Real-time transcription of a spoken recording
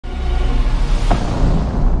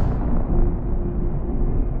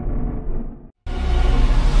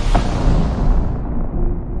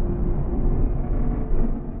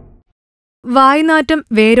വായ്നാറ്റം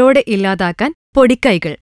വേരോടെ ഇല്ലാതാക്കാൻ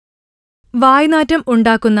പൊടിക്കൈകൾ. വായ്നാറ്റം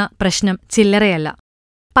ഉണ്ടാക്കുന്ന പ്രശ്നം ചില്ലറയല്ല.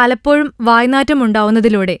 പലപ്പോഴും വായ്നാറ്റം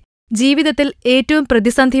ഉണ്ടാവുന്നതിലൂടെ ജീവിതത്തിൽ ഏറ്റവും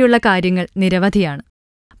പ്രതിസന്ധിയുള്ള കാര്യങ്ങൾ നിരവധിയാണ്.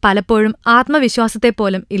 പലപ്പോഴും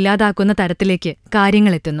ആത്മവിശ്വാസത്തെപ്പോലും ഇല്ലാതാക്കുന്ന തരത്തിലേക്ക്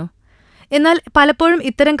കാര്യങ്ങളെത്തുന്നു. എന്നാൽ പലപ്പോഴും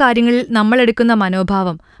ഇത്തരം കാര്യങ്ങളിൽ നമ്മളെടുക്കുന്ന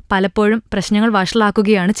മനോഭാവം പലപ്പോഴും പ്രശ്നങ്ങൾ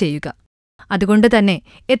വഷളാക്കുകയാണ് ചെയ്യുക. അതുകൊണ്ടുതന്നെ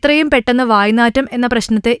എത്രയും പെട്ടെന്ന് വായ്നാറ്റം എന്ന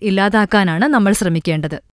പ്രശ്നത്തെ ഇല്ലാതാക്കാനാണ് നമ്മൾ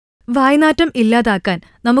ശ്രമിക്കേണ്ടത്. വായ്നാറ്റം ഇല്ലാതാക്കാൻ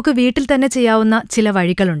നമുക്ക് വീട്ടിൽ തന്നെ ചെയ്യാവുന്ന ചില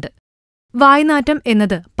വഴികളുണ്ട്. വായ്നാറ്റം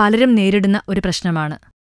എന്നത് പലരും നേരിടുന്ന ഒരു പ്രശ്നമാണ്.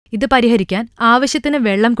 ഇത് പരിഹരിക്കാൻ ആവശ്യത്തിന്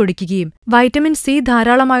വെള്ളം കുടിക്കുകയും വൈറ്റമിൻ സി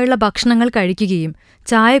ധാരാളമായുള്ള ഭക്ഷണങ്ങൾ കഴിക്കുകയും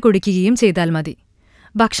ചായ കുടിക്കുകയും ചെയ്താൽ മതി.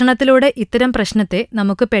 ഭക്ഷണത്തിലൂടെ ഇത്തരം പ്രശ്നത്തെ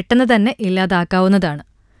നമുക്ക് പെട്ടെന്ന് തന്നെ ഇല്ലാതാക്കാവുന്നതാണ്.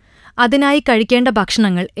 അതിനായി കഴിക്കേണ്ട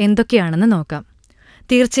ഭക്ഷണങ്ങൾ എന്തൊക്കെയാണെന്ന് നോക്കാം.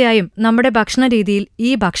 തീർച്ചയായും നമ്മുടെ ഭക്ഷണരീതിയിൽ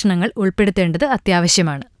ഈ ഭക്ഷണങ്ങൾ ഉൾപ്പെടുത്തേണ്ടത്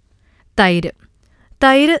അത്യാവശ്യമാണ്.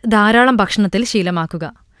 തൈര് ധാരാളം ഭക്ഷണത്തിൽ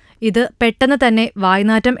ശീലമാക്കുക. ഇത് പെട്ടെന്ന് തന്നെ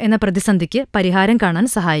വായ്നാറ്റം എന്ന പ്രതിസന്ധിക്ക് പരിഹാരം കാണാൻ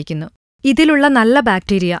സഹായിക്കുന്നു. ഇതിലുള്ള നല്ല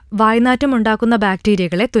ബാക്ടീരിയ വായ്നാറ്റം ഉണ്ടാക്കുന്ന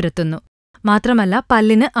ബാക്ടീരിയകളെ തുരത്തുന്നു. മാത്രമല്ല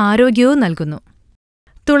പല്ലിന് ആരോഗ്യവും നൽകുന്നു.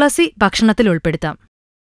 തുളസി ഭക്ഷണത്തിൽ ഉൾപ്പെടുത്താം.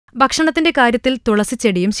 ഭക്ഷണത്തിന്റെ കാര്യത്തിൽ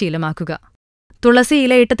തുളസിച്ചെടിയും ശീലമാക്കുക. തുളസി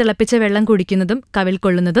ഇലയിട്ട് തിളപ്പിച്ച വെള്ളം കുടിക്കുന്നതും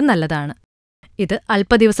കവിൾക്കൊള്ളുന്നതും നല്ലതാണ്. ഇത്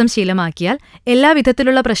അല്പദിവസം ശീലമാക്കിയാൽ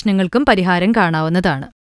എല്ലാവിധത്തിലുള്ള പ്രശ്നങ്ങൾക്കും പരിഹാരം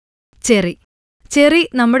കാണാവുന്നതാണ്. ചെറി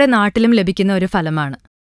നമ്മുടെ നാട്ടിലും ലഭിക്കുന്ന ഒരു ഫലമാണ്.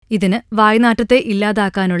 ഇതിന് വായ്നാറ്റത്തെ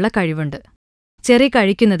ഇല്ലാതാക്കാനുള്ള കഴിവുണ്ട്. ചെറി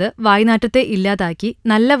കഴിക്കുന്നത് വായ്നാറ്റത്തെ ഇല്ലാതാക്കി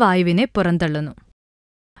നല്ല വായുവിനെ പുറന്തള്ളുന്നു.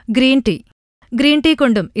 ഗ്രീൻ ടീ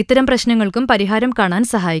കൊണ്ടും ഇത്തരം പ്രശ്നങ്ങൾക്കും പരിഹാരം കാണാൻ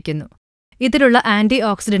സഹായിക്കുന്നു. ഇതിലുള്ള ആന്റി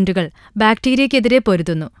ഓക്സിഡന്റുകൾ ബാക്ടീരിയയ്ക്കെതിരെ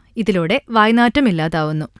പൊരുതുന്നു. ഇതിലൂടെ വായ്നാറ്റം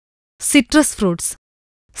ഇല്ലാതാവുന്നു.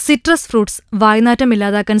 സിട്രസ് ഫ്രൂട്ട്സ് വായ്നാറ്റം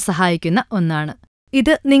ഇല്ലാതാക്കാൻ സഹായിക്കുന്ന ഒന്നാണ്.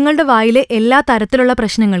 ഇത് നിങ്ങളുടെ വായിലെ എല്ലാ തരത്തിലുള്ള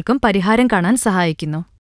പ്രശ്നങ്ങൾക്കും പരിഹാരം കാണാൻ സഹായിക്കുന്നു.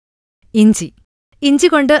 ഇഞ്ചി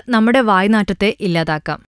കൊണ്ട് നമ്മുടെ വായ്നാറ്റത്തെ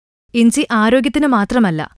ഇല്ലാതാക്കാം. ഇഞ്ചി ആരോഗ്യത്തിനു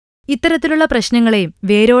മാത്രമല്ല ഇത്തരത്തിലുള്ള പ്രശ്നങ്ങളെയും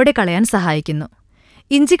വേരോടെ കളയാൻ സഹായിക്കുന്നു.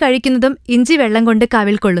 ഇഞ്ചി കഴിക്കുന്നതും ഇഞ്ചി വെള്ളം കൊണ്ട്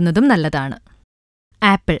കവിൾക്കൊള്ളുന്നതും നല്ലതാണ്.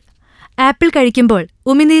 ആപ്പിൾ കഴിക്കുമ്പോൾ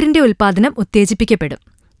ഉമിനീരിന്റെ ഉൽപ്പാദനം ഉത്തേജിപ്പിക്കപ്പെടും.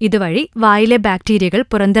 ഇതുവഴി വായിലെ ബാക്ടീരിയകൾ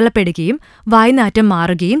പുറന്തള്ളപ്പെടുകയും വായ്നാറ്റം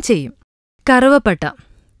മാറുകയും ചെയ്യും. കറുവപ്പട്ട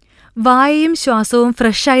വായയും ശ്വാസവും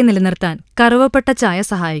ഫ്രഷായി നിലനിർത്താൻ കറുവപ്പട്ട ചായ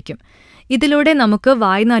സഹായിക്കും. ഇതിലൂടെ നമുക്ക്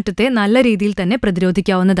വായ്നാറ്റത്തെ നല്ല രീതിയിൽ തന്നെ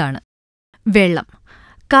പ്രതിരോധിക്കാവുന്നതാണ്. വെള്ളം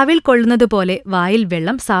കവിൾ കൊള്ളുന്നതുപോലെ വായിൽ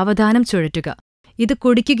വെള്ളം സാവധാനം ചുഴറ്റുക. ഇത്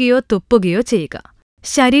കുടിക്കുകയോ തുപ്പുകയോ ചെയ്യുക.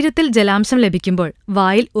 ശരീരത്തിൽ ജലാംശം ലഭിക്കുമ്പോൾ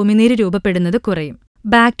വായിൽ ഉമിനീര് രൂപപ്പെടുന്നത് കുറയും.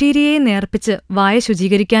 ബാക്ടീരിയയെ നേർപ്പിച്ച് വായ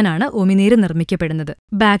ശുചീകരിക്കാനാണ് ഉമിനീര് നിർമ്മിക്കപ്പെടുന്നത്.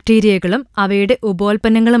 ബാക്ടീരിയകളും അവയുടെ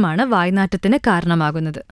ഉപോൽപ്പന്നങ്ങളുമാണ് വായ്നാറ്റത്തിന്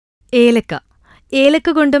കാരണമാകുന്നത്. ഏലക്ക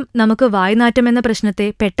കൊണ്ടും നമുക്ക് വായ്നാറ്റമെന്ന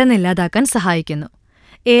പ്രശ്നത്തെ പെട്ടെന്നില്ലാതാക്കാൻ സഹായിക്കുന്നു.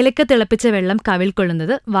 ഏലക്ക തിളപ്പിച്ച വെള്ളം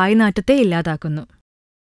കവിൾക്കൊള്ളുന്നത് വായ്നാറ്റത്തെ ഇല്ലാതാക്കുന്നു.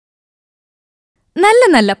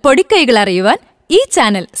 നല്ല പൊടിക്കൈകൾ അറിയുവാൻ ഈ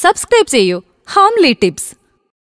ചാനൽ സബ്സ്ക്രൈബ് ചെയ്യൂ. Homely tips.